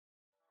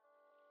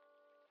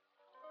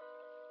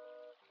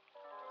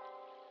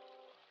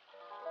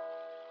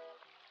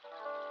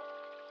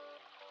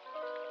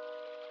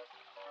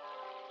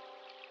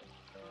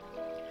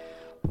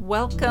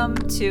Welcome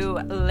to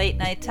Late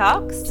Night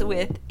Talks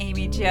with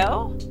Amy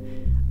Jo,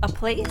 a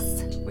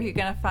place where you're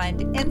going to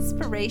find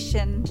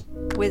inspiration,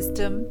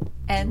 wisdom,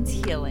 and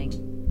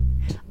healing.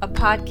 A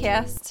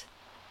podcast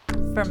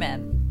for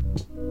men.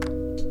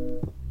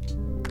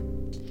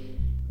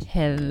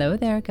 Hello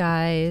there,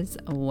 guys.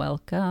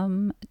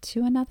 Welcome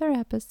to another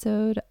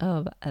episode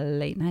of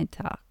Late Night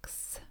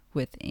Talks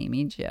with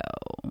Amy Jo.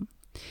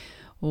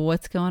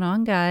 What's going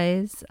on,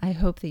 guys? I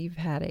hope that you've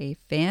had a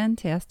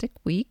fantastic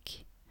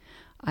week.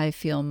 I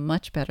feel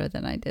much better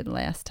than I did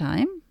last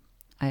time.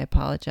 I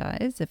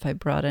apologize if I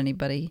brought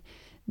anybody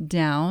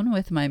down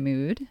with my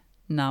mood,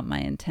 not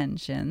my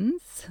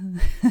intentions.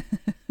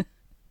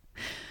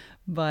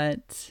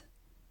 But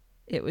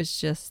it was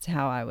just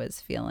how I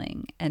was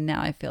feeling, and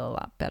now I feel a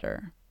lot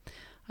better.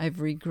 I've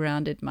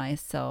regrounded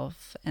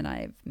myself, and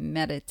I've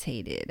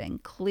meditated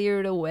and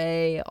cleared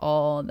away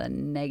all the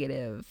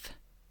negative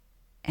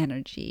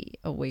energy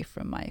away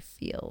from my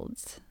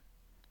fields.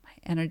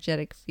 My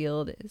energetic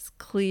field is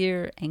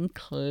clear and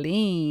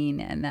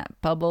clean, and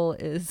that bubble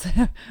is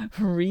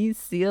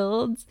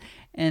resealed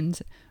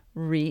and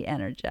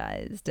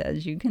re-energized,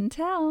 as you can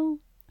tell.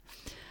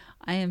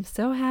 I am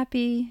so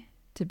happy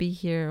to be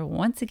here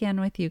once again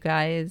with you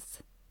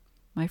guys.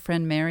 My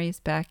friend Mary's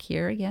back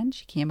here again.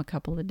 She came a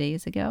couple of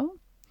days ago.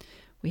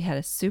 We had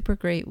a super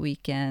great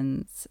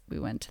weekend. We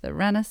went to the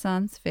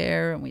Renaissance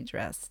Fair and we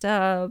dressed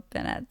up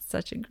and had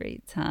such a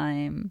great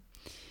time.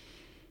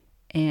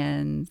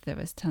 And there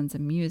was tons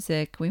of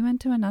music. We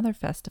went to another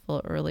festival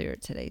earlier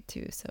today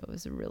too, so it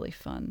was a really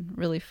fun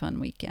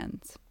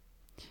weekend.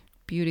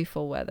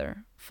 Beautiful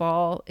weather.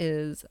 Fall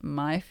is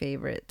my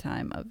favorite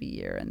time of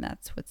year, and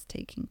that's what's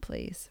taking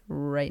place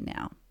right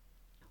now.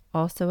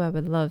 Also, I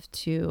would love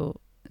to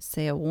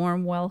say a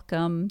warm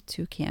welcome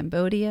to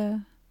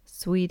Cambodia,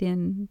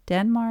 Sweden,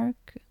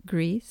 Denmark,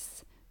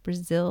 Greece,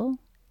 Brazil,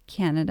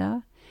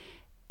 Canada,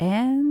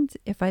 and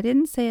if I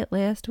didn't say it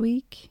last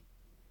week,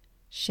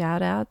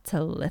 shout out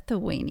to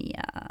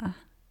Lithuania.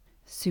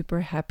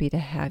 Super happy to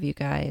have you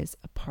guys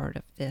a part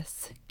of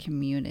this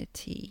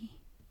community.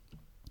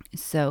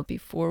 So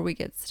before we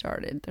get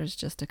started, there's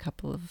just a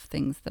couple of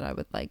things that I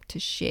would like to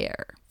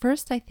share.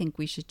 First, I think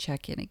we should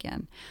check in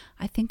again.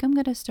 I think I'm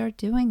going to start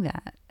doing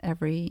that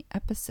every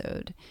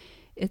episode.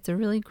 It's a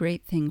really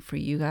great thing for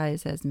you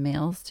guys as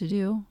males to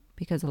do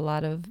because a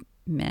lot of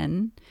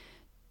men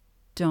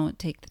don't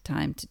take the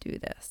time to do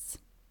this.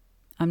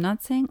 I'm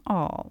not saying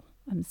all,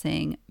 I'm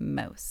saying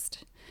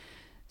most.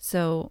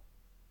 So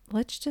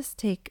let's just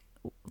take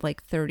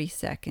like 30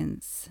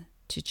 seconds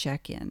to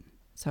check in.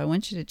 So I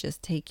want you to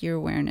just take your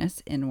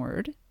awareness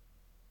inward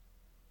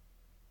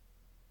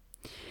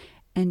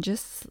and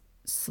just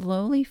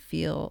slowly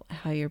feel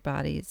how your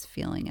body is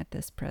feeling at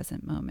this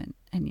present moment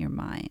and your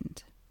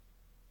mind.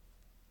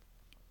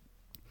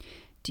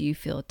 Do you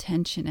feel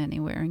tension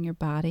anywhere in your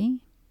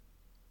body,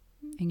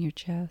 in your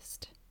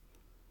chest,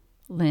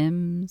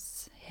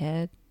 limbs,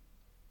 head?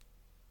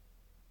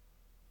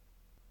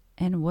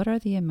 And what are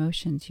the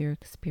emotions you're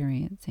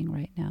experiencing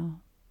right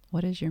now?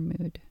 What is your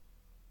mood?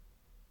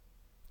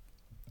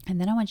 And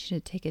then I want you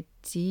to take a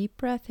deep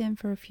breath in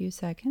for a few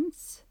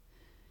seconds.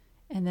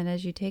 And then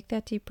as you take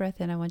that deep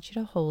breath in, I want you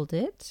to hold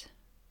it.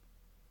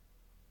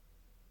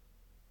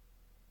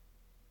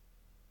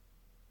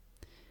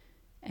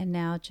 And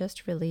now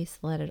just release,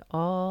 let it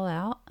all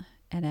out.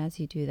 And as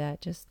you do that,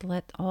 just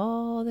let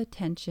all the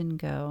tension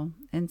go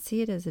and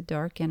see it as a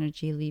dark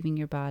energy leaving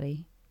your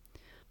body.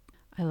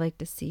 I like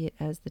to see it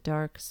as the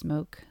dark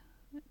smoke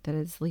that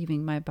is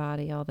leaving my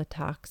body, all the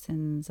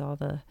toxins, all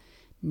the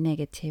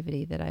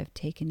negativity that I've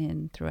taken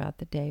in throughout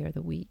the day or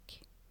the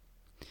week.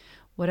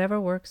 Whatever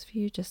works for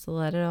you, just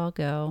let it all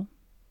go.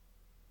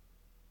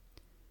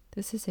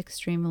 This is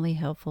extremely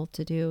helpful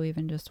to do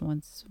even just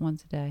once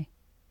a day.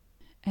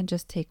 And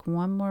just take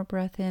one more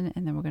breath in,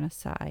 and then we're going to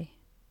sigh.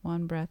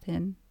 One breath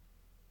in.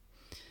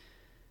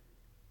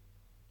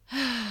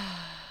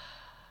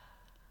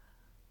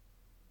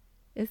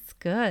 It's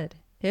good.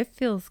 It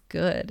feels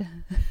good.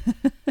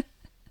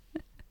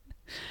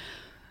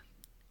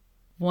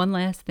 One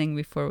last thing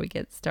before we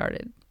get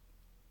started.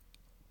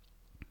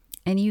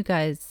 And you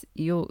guys,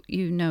 you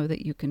know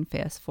that you can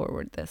fast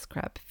forward this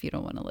crap if you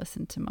don't want to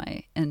listen to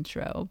my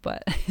intro,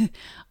 but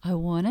I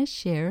want to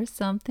share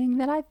something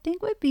that I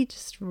think would be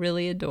just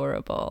really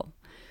adorable.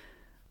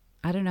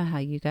 I don't know how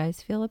you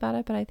guys feel about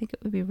it, but I think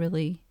it would be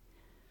really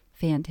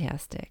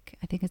fantastic.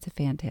 I think it's a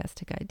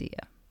fantastic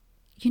idea.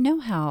 You know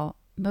how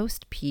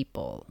most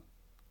people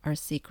are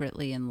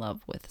secretly in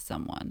love with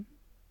someone,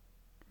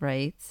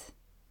 right?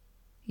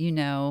 You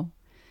know,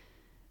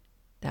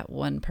 that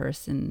one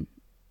person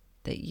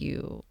that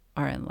you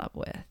are in love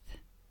with.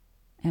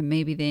 And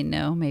maybe they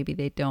know, maybe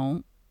they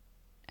don't,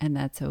 and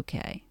that's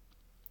okay.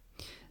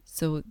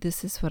 So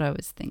this is what I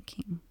was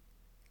thinking,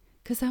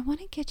 because I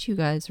want to get you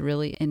guys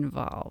really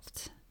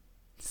involved.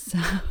 So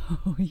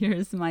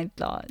here's my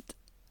thought.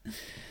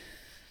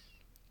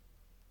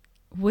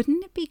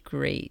 Wouldn't it be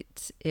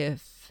great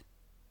if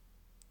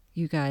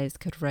you guys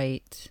could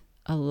write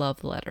a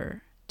love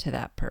letter to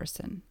that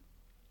person?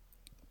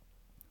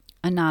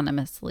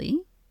 anonymously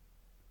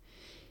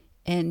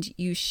and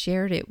you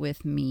shared it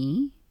with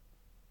me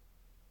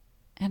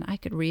and I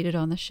could read it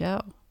on the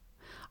show.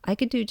 I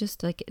could do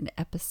just like an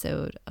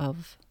episode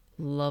of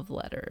love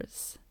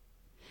letters.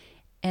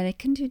 And it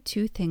can do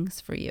two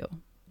things for you.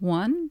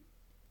 One,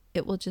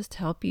 it will just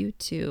help you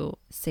to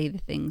say the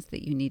things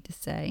that you need to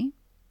say.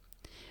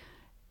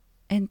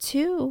 And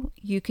two,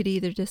 you could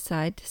either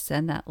decide to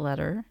send that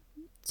letter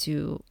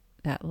to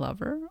that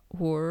lover,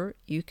 or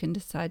you can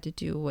decide to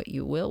do what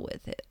you will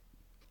with it.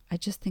 I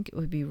just think it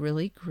would be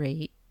really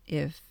great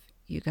if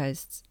you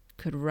guys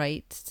could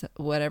write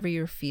whatever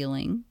you're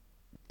feeling.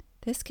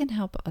 This can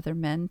help other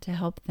men to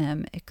help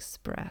them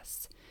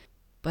express.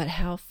 But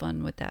how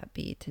fun would that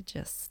be to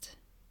just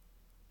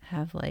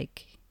have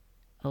like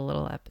a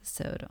little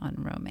episode on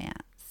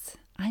romance?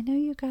 I know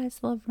you guys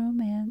love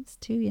romance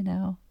too, you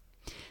know.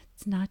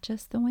 It's not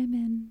just the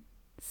women.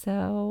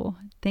 So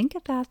think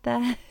about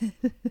that.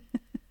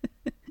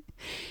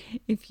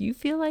 If you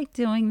feel like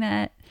doing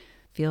that,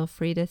 feel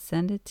free to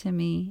send it to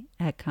me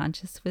at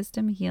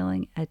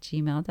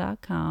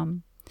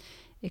consciouswisdomhealing@gmail.com.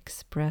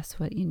 Express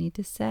what you need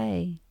to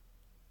say.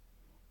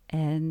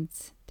 And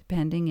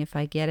depending if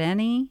I get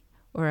any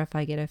or if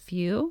I get a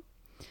few,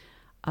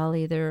 I'll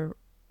either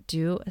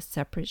do a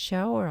separate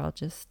show or I'll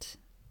just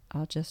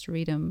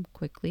read them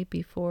quickly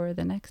before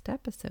the next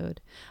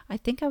episode. I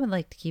think I would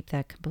like to keep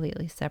that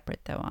completely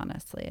separate though,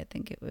 honestly. I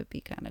think it would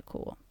be kind of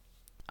cool.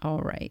 All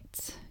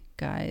right,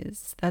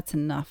 guys, that's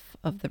enough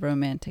of the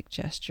romantic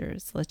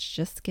gestures. Let's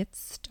just get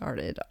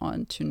started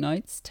on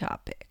tonight's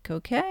topic,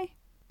 okay?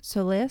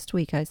 So last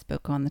week I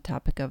spoke on the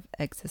topic of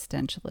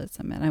existentialism,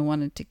 and I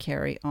wanted to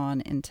carry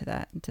on into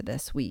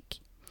this week.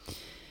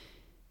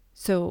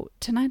 So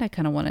tonight I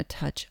kind of want to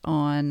touch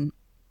on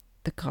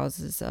the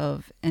causes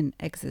of an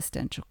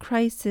existential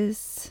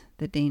crisis,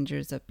 the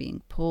dangers of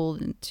being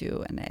pulled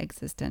into an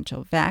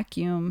existential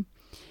vacuum,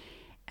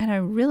 and I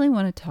really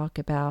want to talk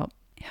about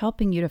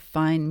helping you to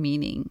find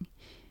meaning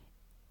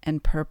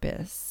and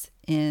purpose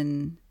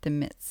in the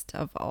midst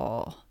of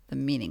all the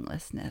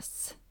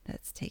meaninglessness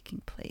that's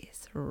taking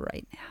place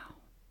right now.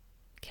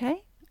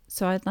 Okay?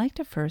 So I'd like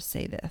to first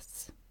say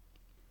this.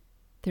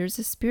 There's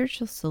a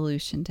spiritual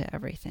solution to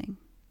everything.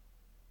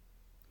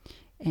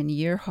 And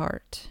your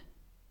heart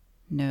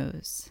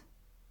knows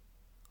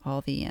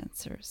all the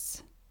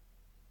answers.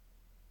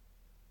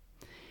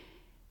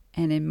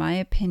 And in my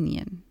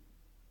opinion,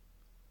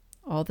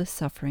 all the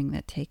suffering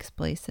that takes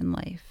place in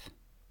life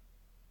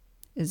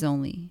is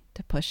only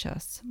to push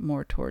us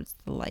more towards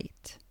the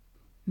light.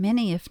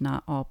 Many, if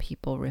not all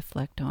people,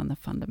 reflect on the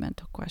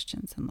fundamental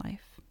questions in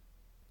life.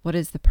 What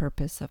is the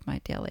purpose of my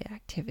daily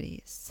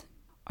activities?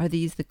 Are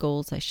these the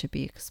goals I should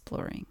be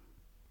exploring?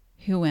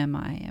 Who am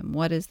I, and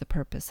what is the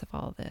purpose of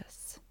all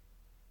this?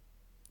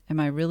 Am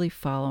I really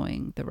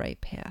following the right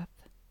path?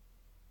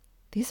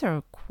 These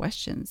are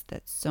questions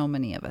that so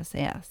many of us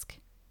ask.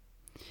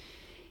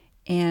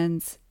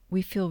 And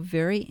we feel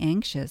very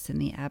anxious in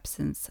the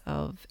absence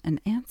of an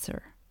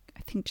answer.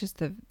 I think just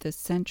the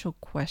central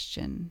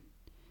question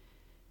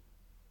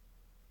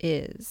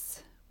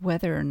is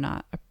whether or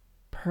not a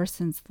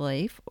person's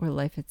life or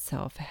life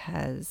itself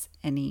has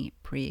any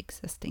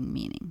pre-existing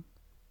meaning.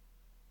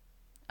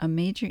 A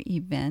major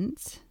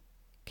event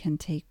can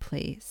take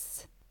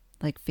place,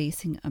 like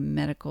facing a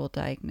medical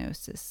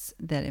diagnosis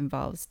that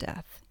involves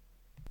death,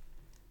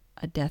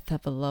 a death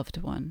of a loved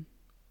one,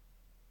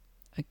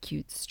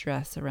 acute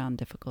stress around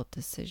difficult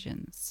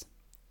decisions,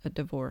 a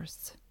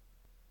divorce.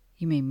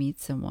 You may meet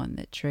someone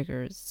that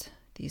triggers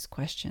these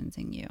questions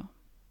in you,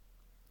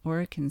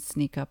 or it can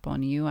sneak up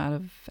on you out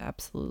of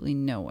absolutely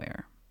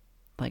nowhere,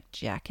 like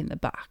Jack in the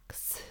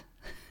Box.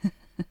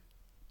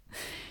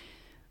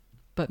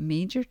 But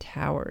major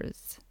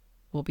towers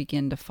will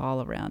begin to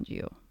fall around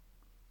you.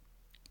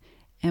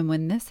 And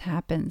when this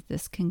happens,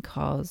 this can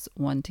cause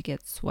one to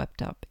get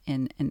swept up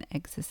in an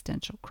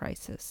existential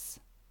crisis.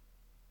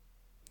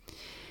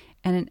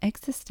 And an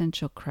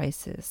existential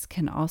crisis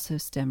can also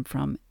stem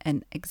from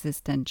an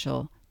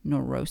existential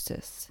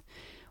neurosis,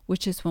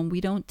 which is when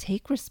we don't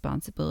take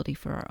responsibility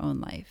for our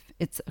own life.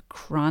 It's a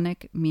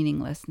chronic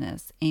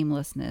meaninglessness,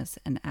 aimlessness,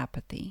 and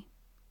apathy.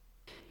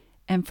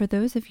 And for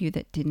those of you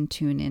that didn't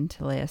tune in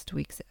to last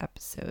week's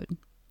episode,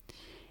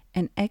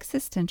 an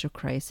existential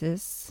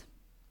crisis,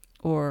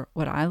 or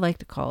what I like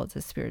to call is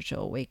a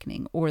spiritual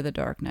awakening or the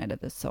dark night of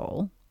the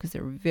soul, because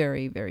they're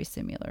very, very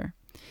similar,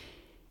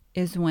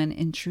 is when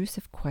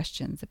intrusive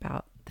questions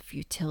about the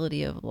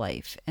futility of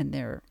life and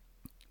their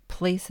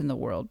place in the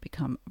world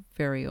become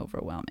very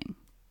overwhelming.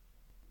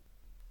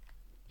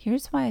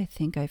 Here's why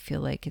I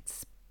feel like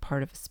it's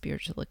part of a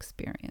spiritual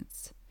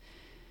experience.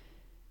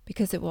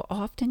 Because it will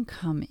often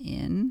come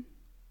in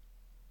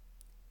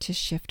to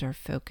shift our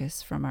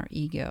focus from our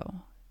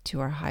ego to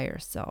our higher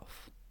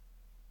self.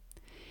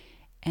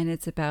 And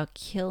it's about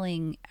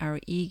killing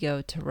our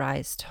ego to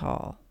rise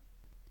tall.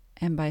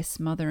 And by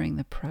smothering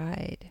the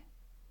pride,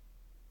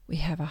 we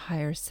have a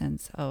higher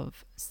sense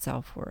of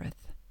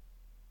self-worth.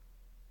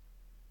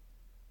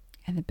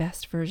 And the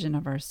best version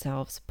of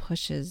ourselves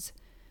pushes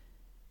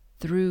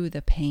through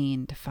the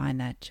pain to find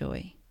that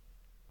joy.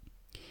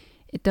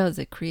 It does.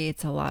 It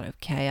creates a lot of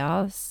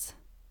chaos.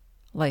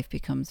 Life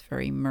becomes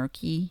very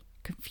murky,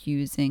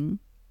 confusing,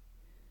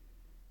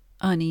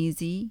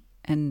 uneasy,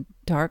 and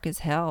dark as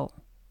hell.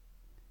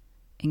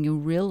 And you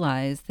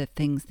realize that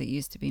things that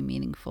used to be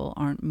meaningful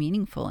aren't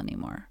meaningful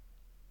anymore.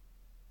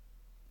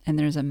 And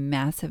there's a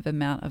massive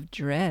amount of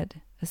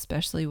dread,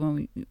 especially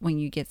when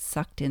you get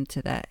sucked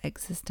into that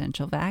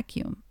existential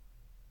vacuum.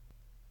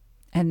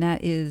 And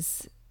that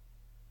is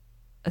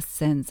a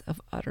sense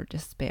of utter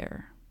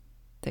despair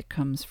that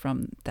comes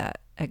from that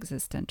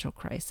existential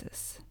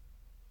crisis.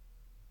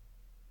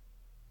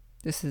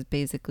 This is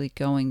basically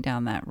going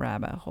down that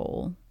rabbit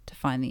hole to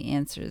find the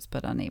answers,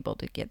 but unable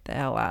to get the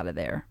hell out of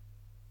there.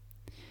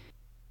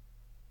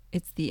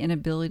 It's the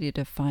inability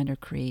to find or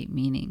create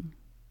meaning.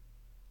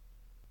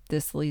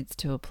 This leads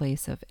to a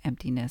place of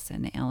emptiness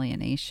and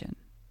alienation.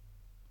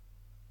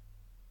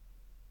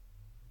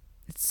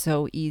 It's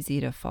so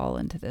easy to fall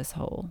into this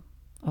hole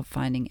of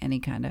finding any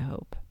kind of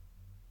hope.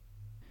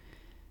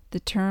 The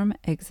term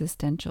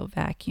existential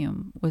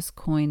vacuum was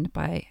coined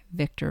by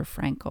Viktor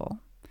Frankl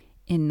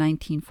in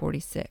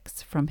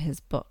 1946 from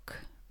his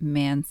book,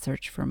 Man's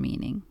Search for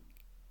Meaning.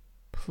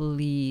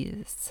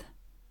 Please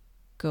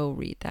go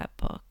read that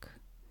book.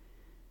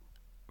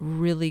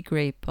 Really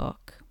great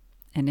book.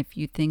 And if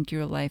you think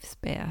your life's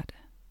bad,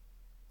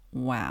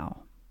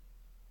 wow.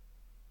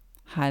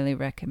 Highly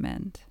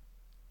recommend.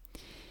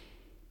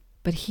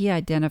 But he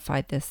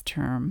identified this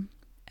term,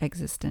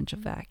 existential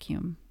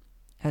vacuum,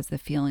 as the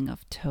feeling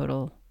of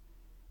total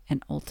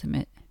and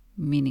ultimate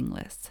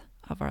meaningless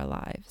of our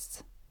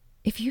lives.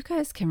 If you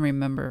guys can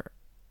remember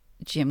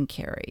Jim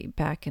Carrey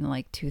back in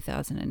like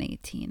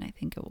 2018, I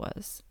think it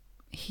was,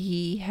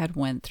 he had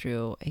went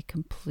through a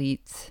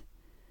complete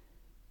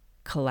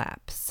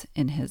collapse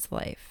in his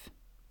life.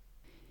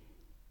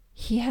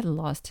 He had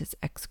lost his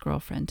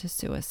ex-girlfriend to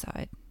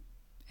suicide,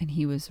 and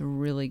he was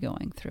really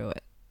going through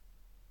it.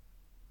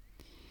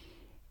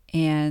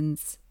 And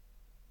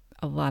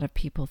a lot of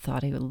people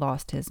thought he had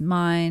lost his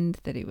mind,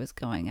 that he was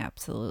going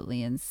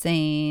absolutely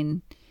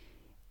insane,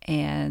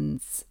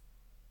 and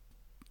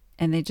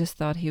they just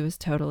thought he was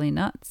totally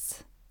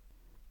nuts.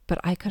 But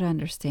I could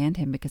understand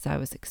him because I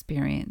was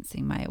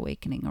experiencing my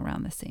awakening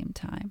around the same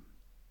time.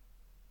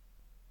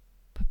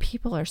 But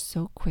people are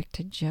so quick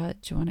to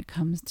judge when it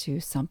comes to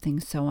something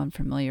so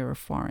unfamiliar or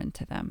foreign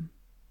to them,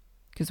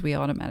 because we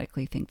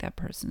automatically think that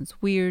person's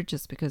weird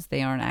just because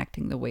they aren't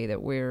acting the way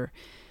that we're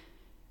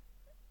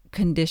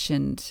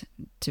conditioned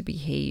to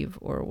behave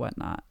or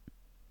whatnot.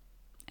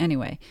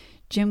 Anyway,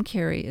 Jim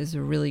Carrey is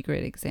a really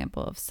great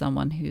example of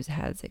someone who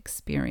has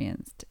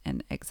experienced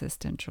an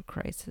existential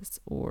crisis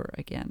or,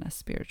 again, a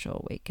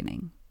spiritual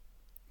awakening.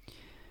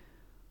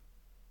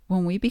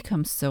 When we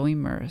become so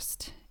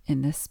immersed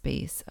in this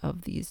space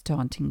of these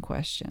daunting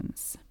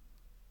questions,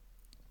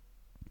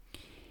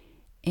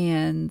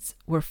 and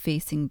we're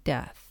facing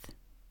death,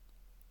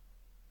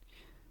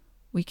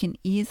 we can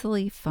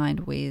easily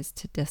find ways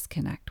to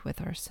disconnect with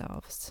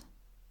ourselves.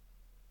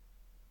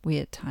 We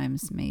at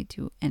times may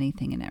do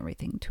anything and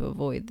everything to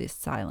avoid this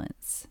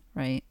silence,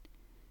 right?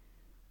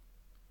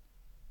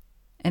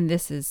 And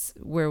this is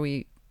where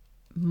we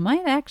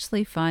might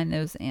actually find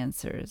those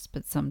answers,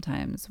 but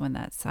sometimes when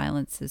that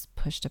silence is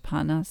pushed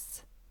upon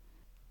us,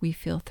 we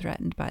feel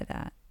threatened by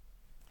that,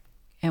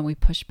 and we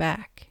push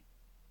back.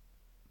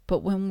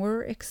 But when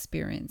we're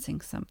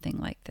experiencing something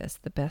like this,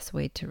 the best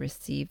way to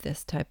receive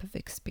this type of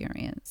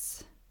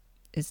experience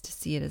is to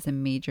see it as a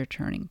major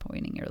turning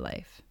point in your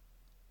life.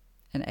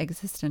 An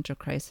existential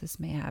crisis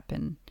may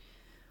happen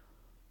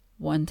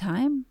one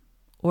time,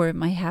 or it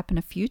might happen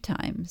a few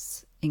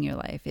times in your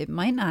life. It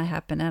might not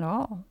happen at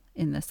all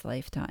in this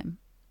lifetime.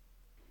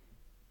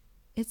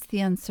 It's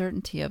the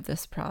uncertainty of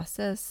this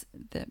process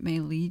that may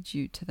lead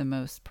you to the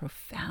most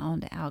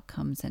profound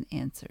outcomes and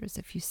answers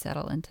if you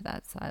settle into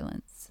that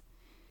silence.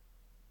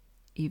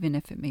 Even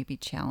if it may be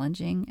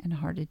challenging and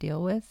hard to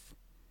deal with,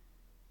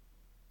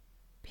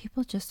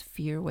 people just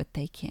fear what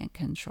they can't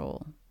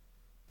control.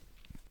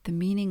 The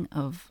meaning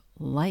of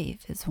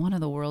life is one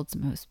of the world's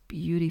most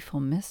beautiful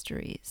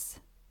mysteries.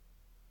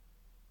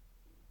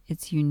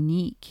 It's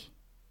unique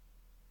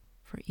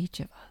for each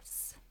of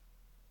us.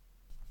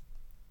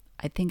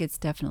 I think it's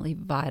definitely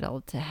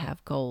vital to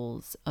have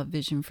goals, a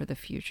vision for the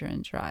future,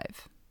 and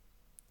drive.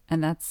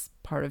 And that's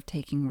part of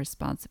taking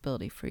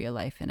responsibility for your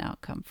life and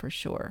outcome, for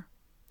sure.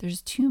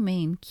 There's two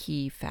main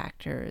key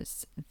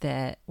factors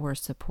that were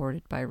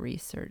supported by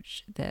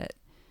research that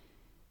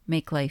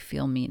make life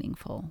feel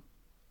meaningful.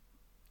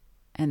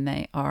 And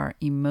they are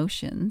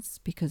emotions,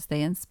 because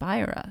they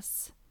inspire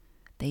us,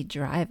 they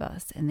drive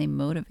us, and they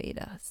motivate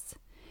us.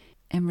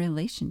 And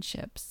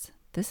relationships.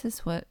 This is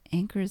what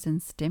anchors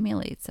and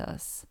stimulates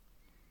us.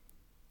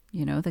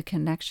 You know, the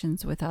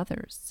connections with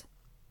others.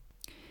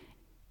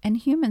 And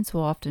humans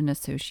will often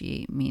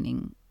associate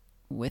meaning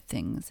with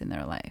things in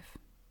their life.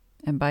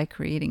 And by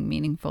creating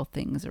meaningful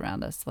things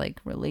around us, like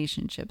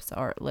relationships,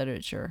 art,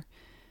 literature,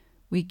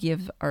 we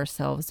give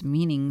ourselves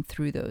meaning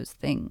through those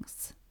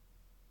things.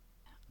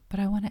 But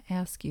I want to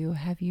ask you,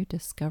 have you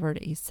discovered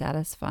a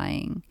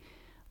satisfying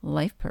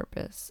life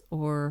purpose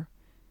or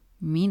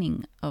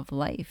meaning of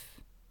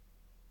life?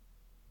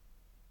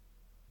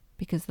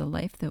 Because the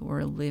life that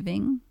we're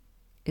living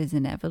is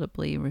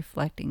inevitably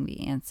reflecting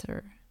the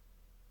answer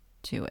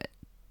to it,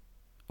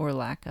 or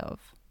lack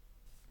of.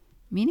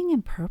 Meaning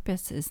and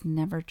purpose is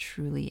never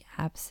truly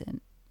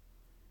absent.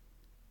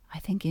 I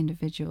think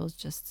individuals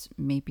just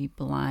may be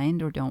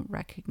blind or don't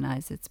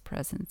recognize its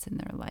presence in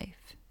their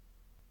life.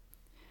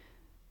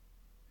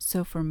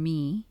 So for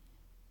me,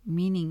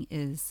 meaning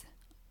is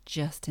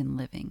just in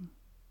living.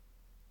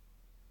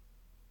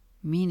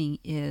 Meaning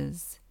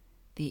is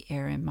the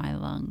air in my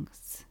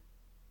lungs.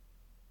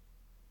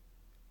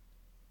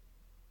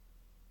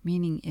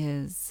 Meaning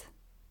is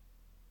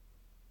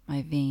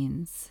my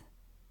veins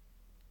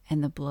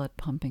and the blood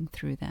pumping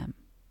through them.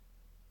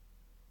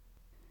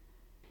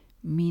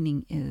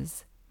 Meaning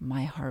is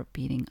my heart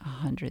beating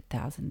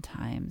 100,000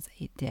 times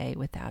a day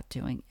without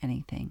doing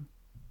anything.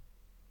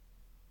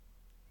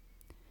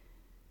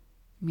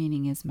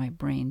 Meaning is my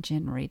brain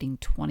generating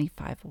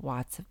 25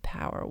 watts of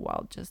power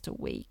while just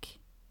awake.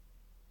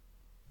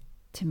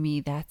 To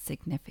me, that's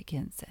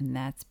significance and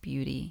that's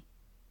beauty.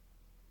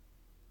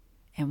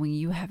 And when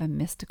you have a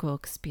mystical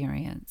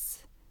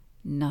experience,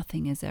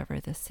 nothing is ever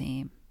the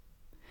same.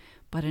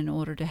 But in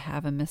order to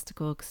have a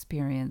mystical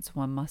experience,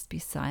 one must be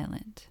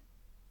silent.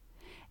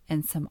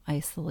 And some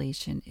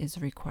isolation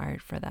is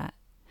required for that.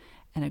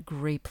 And a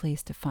great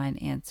place to find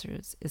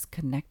answers is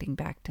connecting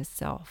back to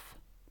self.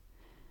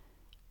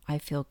 I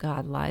feel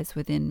God lies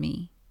within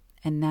me,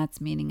 and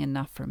that's meaning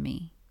enough for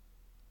me.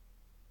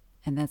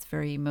 And that's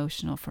very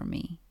emotional for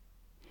me.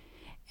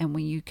 And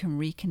when you can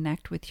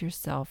reconnect with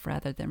yourself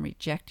rather than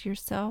reject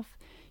yourself,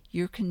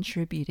 you're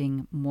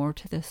contributing more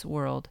to this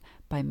world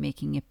by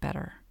making it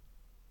better.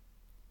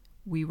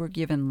 We were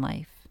given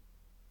life.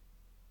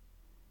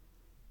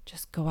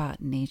 Just go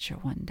out in nature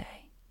one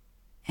day,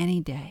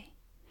 any day,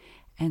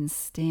 and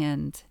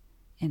stand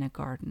in a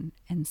garden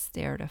and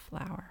stare at a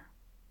flower.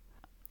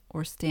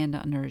 Or stand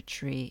under a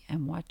tree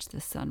and watch the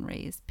sun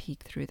rays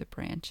peek through the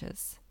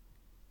branches,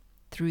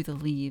 through the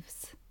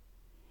leaves.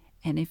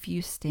 And if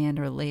you stand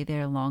or lay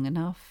there long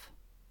enough,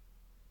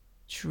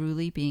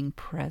 truly being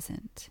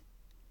present,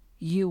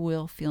 you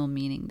will feel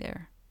meaning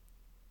there,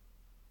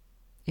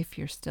 if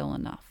you're still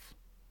enough.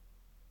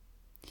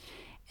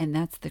 And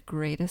that's the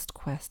greatest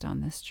quest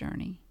on this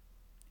journey,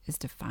 is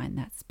to find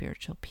that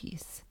spiritual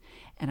peace.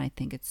 And I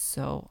think it's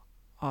so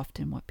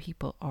often what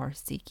people are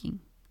seeking.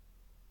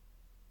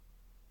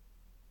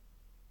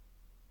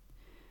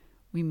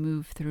 We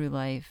move through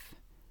life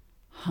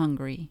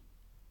hungry,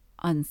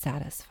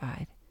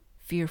 unsatisfied,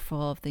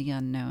 fearful of the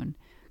unknown,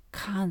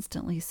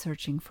 constantly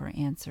searching for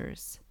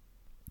answers.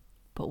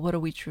 But what are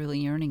we truly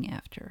yearning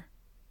after?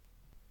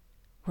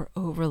 We're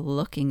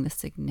overlooking the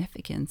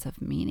significance of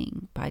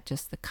meaning by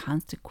just the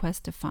constant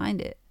quest to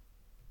find it,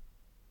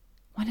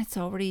 when it's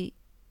already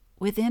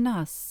within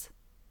us.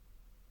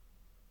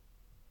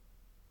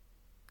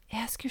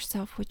 Ask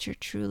yourself what you're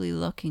truly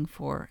looking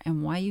for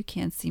and why you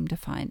can't seem to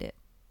find it.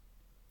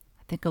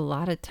 I think a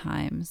lot of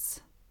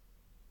times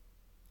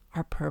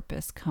our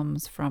purpose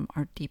comes from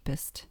our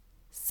deepest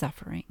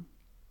suffering.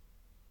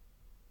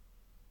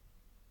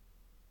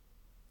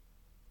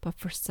 But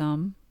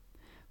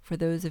for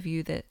those of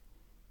you that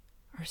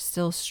are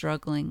still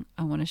struggling,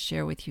 I want to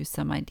share with you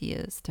some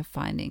ideas to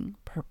finding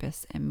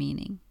purpose and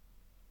meaning.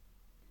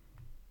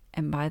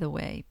 And by the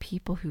way,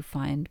 people who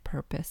find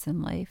purpose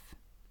in life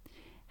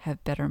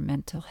have better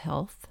mental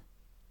health.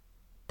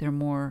 They're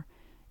more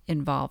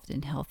involved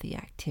in healthy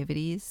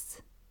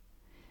activities.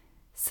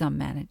 Some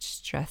manage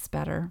stress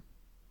better.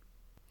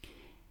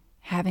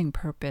 Having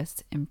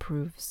purpose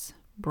improves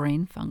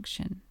brain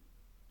function.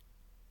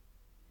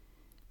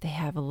 They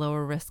have a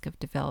lower risk of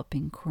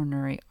developing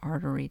coronary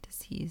artery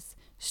disease,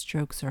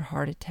 strokes, or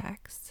heart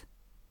attacks.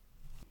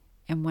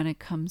 And when it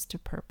comes to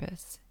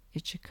purpose,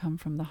 it should come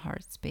from the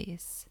heart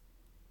space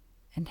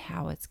and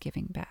how it's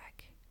giving back.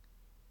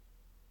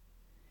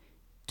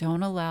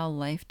 Don't allow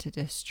life to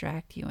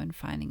distract you in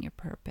finding your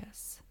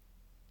purpose.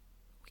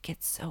 We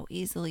get so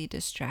easily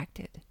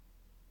distracted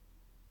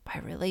by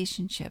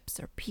relationships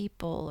or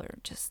people or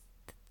just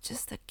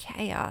the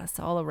chaos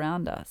all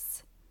around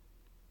us.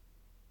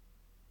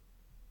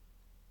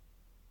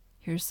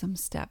 Here's some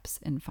steps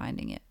in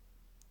finding it.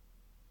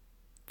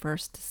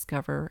 First,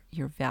 discover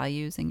your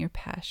values and your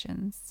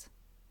passions.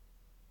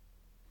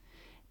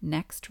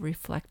 Next,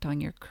 reflect on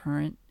your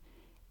current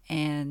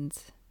and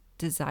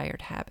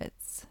desired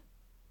habits.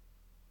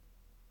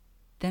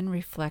 Then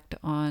reflect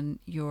on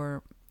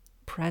your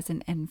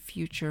present and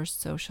future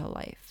social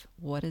life.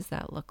 What does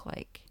that look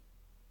like?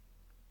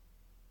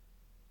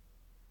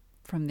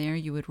 From there,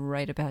 you would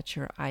write about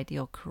your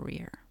ideal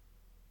career.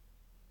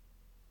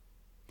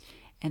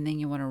 And then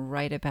you want to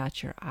write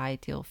about your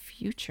ideal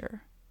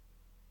future.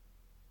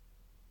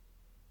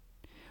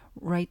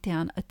 Write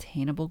down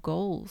attainable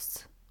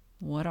goals.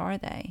 What are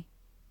they?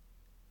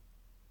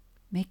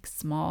 Make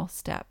small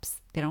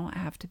steps. They don't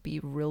have to be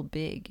real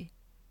big.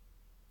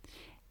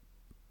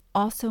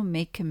 Also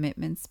make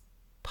commitments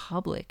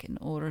public in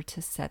order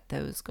to set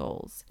those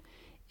goals.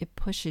 It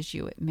pushes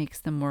you, it makes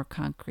them more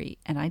concrete.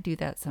 And I do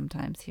that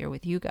sometimes here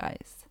with you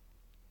guys.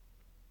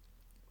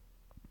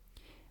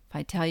 If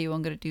I tell you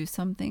I'm going to do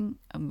something,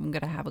 I'm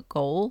going to have a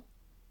goal,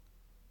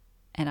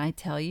 and I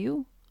tell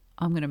you,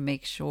 I'm going to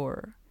make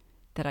sure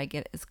that I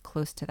get as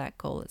close to that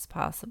goal as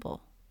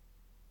possible.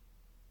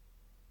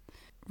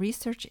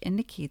 Research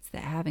indicates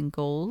that having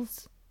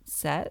goals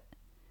set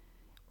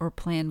or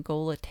plan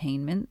goal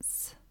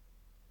attainments,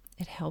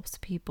 it helps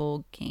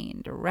people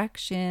gain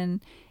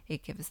direction.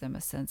 It gives them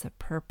a sense of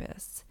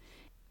purpose.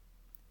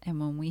 And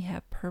when we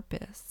have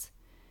purpose,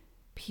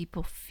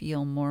 people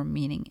feel more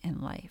meaning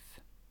in life.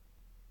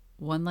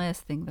 One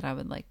last thing that I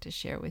would like to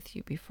share with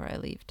you before I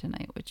leave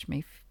tonight, which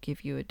may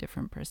give you a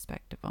different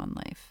perspective on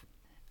life.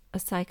 A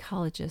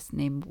psychologist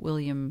named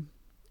William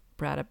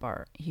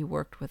Bradibart, he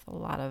worked with a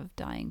lot of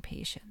dying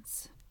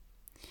patients.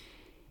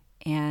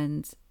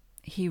 And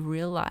he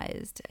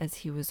realized as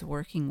he was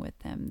working with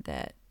them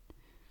that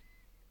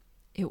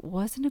it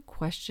wasn't a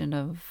question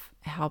of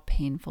how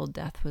painful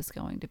death was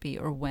going to be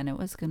or when it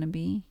was going to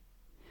be,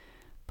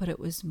 but it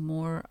was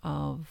more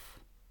of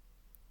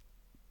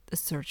the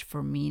search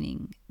for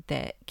meaning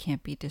that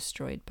can't be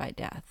destroyed by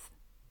death.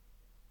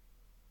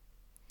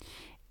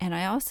 And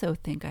I also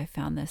think I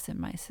found this in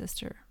my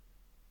sister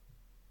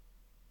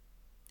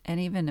and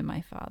even in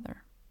my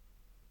father.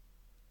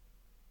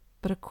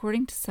 But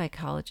according to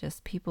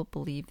psychologists, people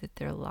believe that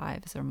their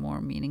lives are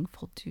more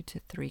meaningful due to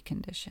 3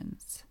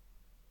 conditions.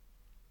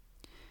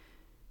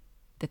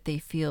 That they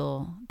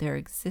feel their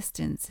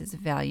existence is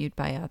valued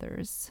by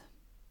others.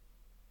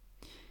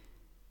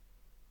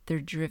 They're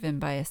driven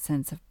by a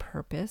sense of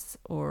purpose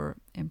or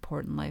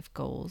important life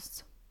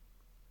goals.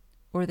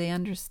 Or they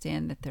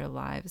understand that their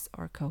lives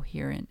are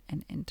coherent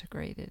and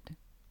integrated.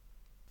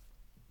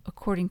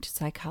 According to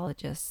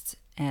psychologists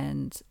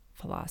and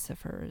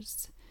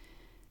philosophers,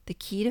 the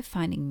key to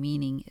finding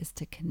meaning is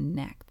to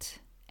connect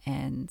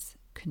and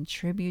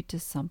contribute to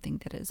something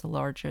that is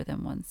larger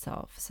than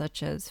oneself,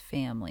 such as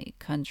family,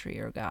 country,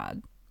 or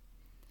God.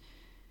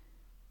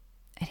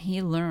 And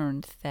he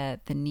learned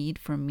that the need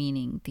for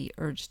meaning, the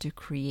urge to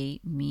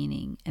create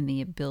meaning, and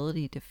the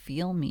ability to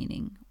feel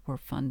meaning were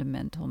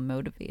fundamental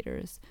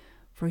motivators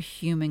for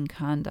human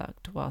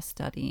conduct while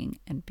studying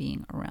and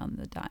being around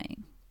the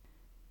dying.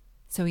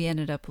 So he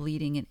ended up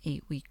leading an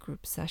 8-week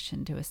group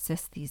session to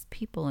assist these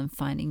people in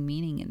finding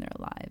meaning in their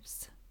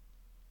lives.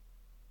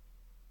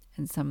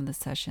 And some of the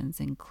sessions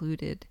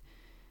included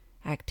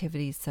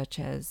activities such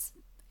as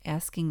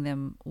asking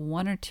them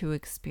 1 or 2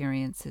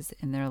 experiences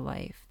in their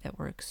life that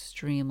were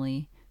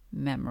extremely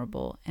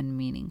memorable and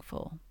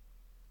meaningful.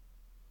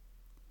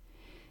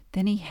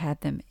 Then he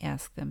had them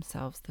ask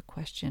themselves the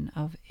question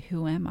of,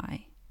 who am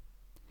I?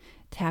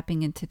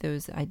 Tapping into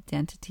those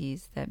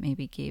identities that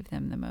maybe gave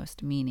them the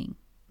most meaning.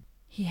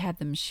 He had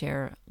them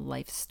share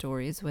life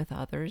stories with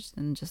others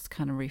and just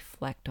kind of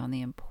reflect on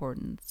the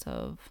importance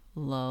of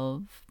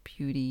love,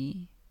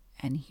 beauty,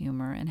 and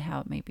humor and how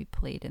it may be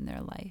played in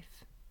their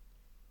life.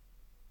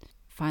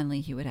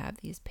 Finally, he would have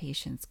these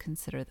patients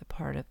consider the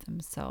part of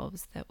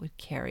themselves that would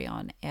carry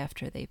on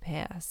after they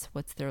pass.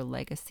 What's their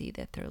legacy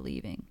that they're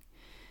leaving?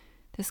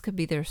 This could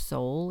be their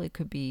soul. It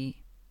could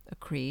be a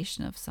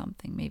creation of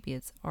something. Maybe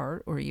it's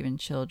art or even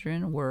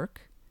children,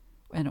 work,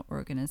 an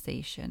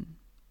organization.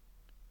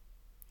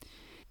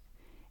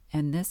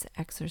 And this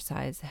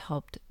exercise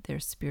helped their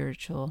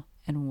spiritual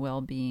and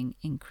well-being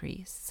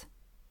increase,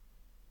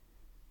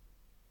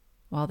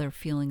 while their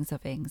feelings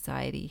of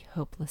anxiety,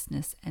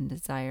 hopelessness, and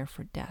desire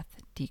for death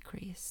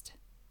decreased.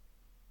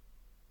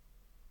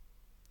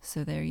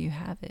 So there you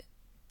have it.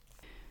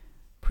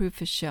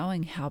 Proof is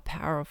showing how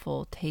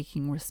powerful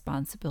taking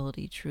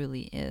responsibility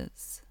truly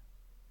is.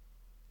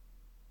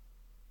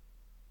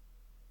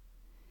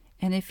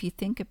 And if you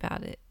think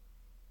about it,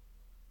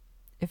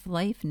 if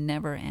life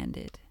never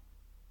ended,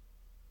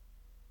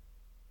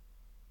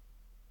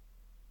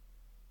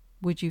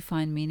 would you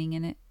find meaning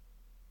in it?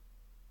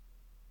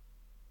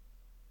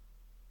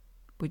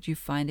 Would you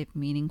find it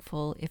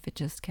meaningful if it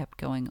just kept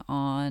going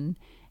on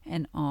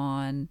and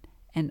on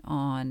and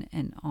on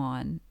and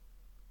on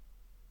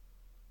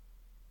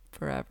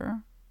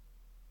forever?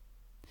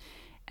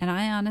 And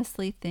I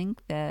honestly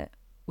think that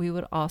we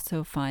would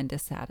also find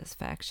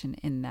dissatisfaction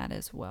in that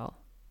as well.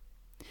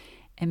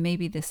 And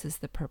maybe this is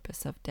the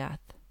purpose of death,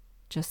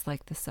 just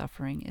like the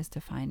suffering is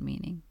to find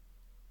meaning.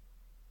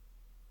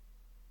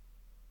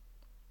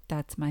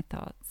 That's my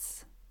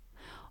thoughts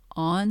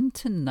on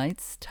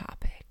tonight's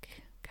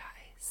topic,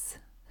 guys.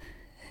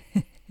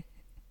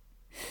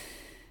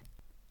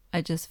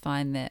 I just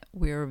find that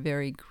we're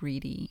very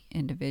greedy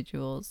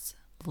individuals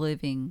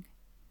living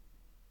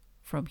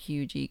from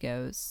huge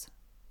egos.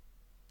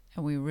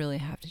 And we really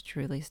have to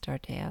truly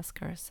start to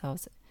ask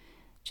ourselves,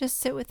 just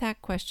sit with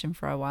that question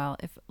for a while.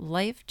 If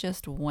life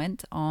just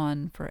went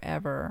on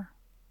forever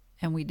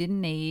and we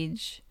didn't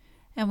age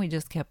and we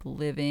just kept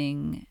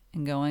living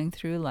and going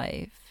through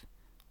life,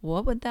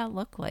 what would that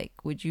look like?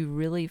 Would you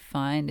really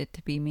find it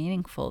to be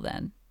meaningful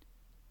then?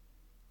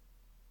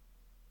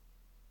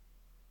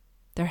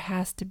 There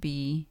has to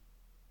be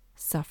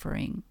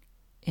suffering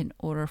in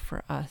order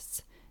for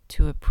us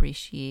to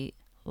appreciate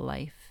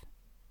life.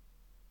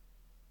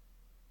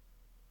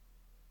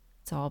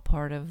 It's all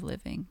part of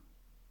living.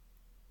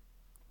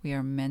 We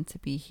are meant to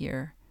be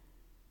here.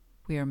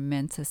 We are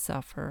meant to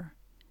suffer.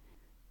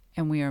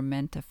 And we are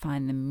meant to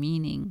find the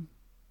meaning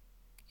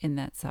in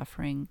that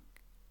suffering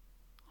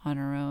on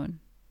our own.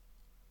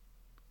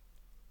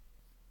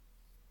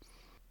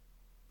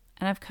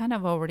 And I've kind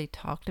of already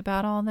talked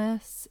about all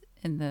this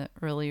in the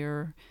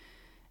earlier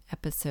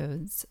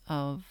episodes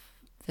of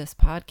this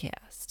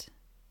podcast,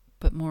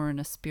 but more in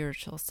a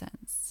spiritual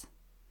sense.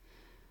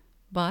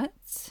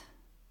 But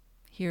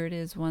here it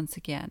is once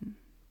again.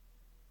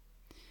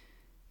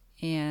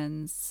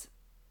 And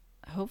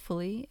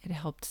hopefully it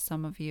helped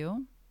some of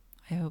you.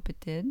 I hope it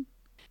did.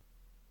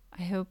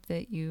 I hope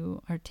that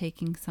you are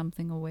taking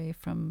something away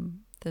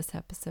from this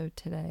episode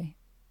today.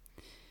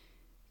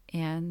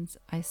 And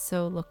I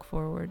so look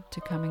forward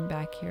to coming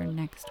back here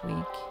next week.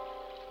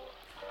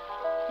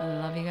 I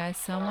love you guys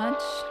so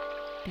much.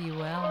 Be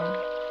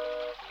well.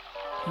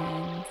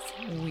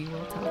 And we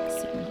will talk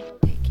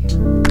soon.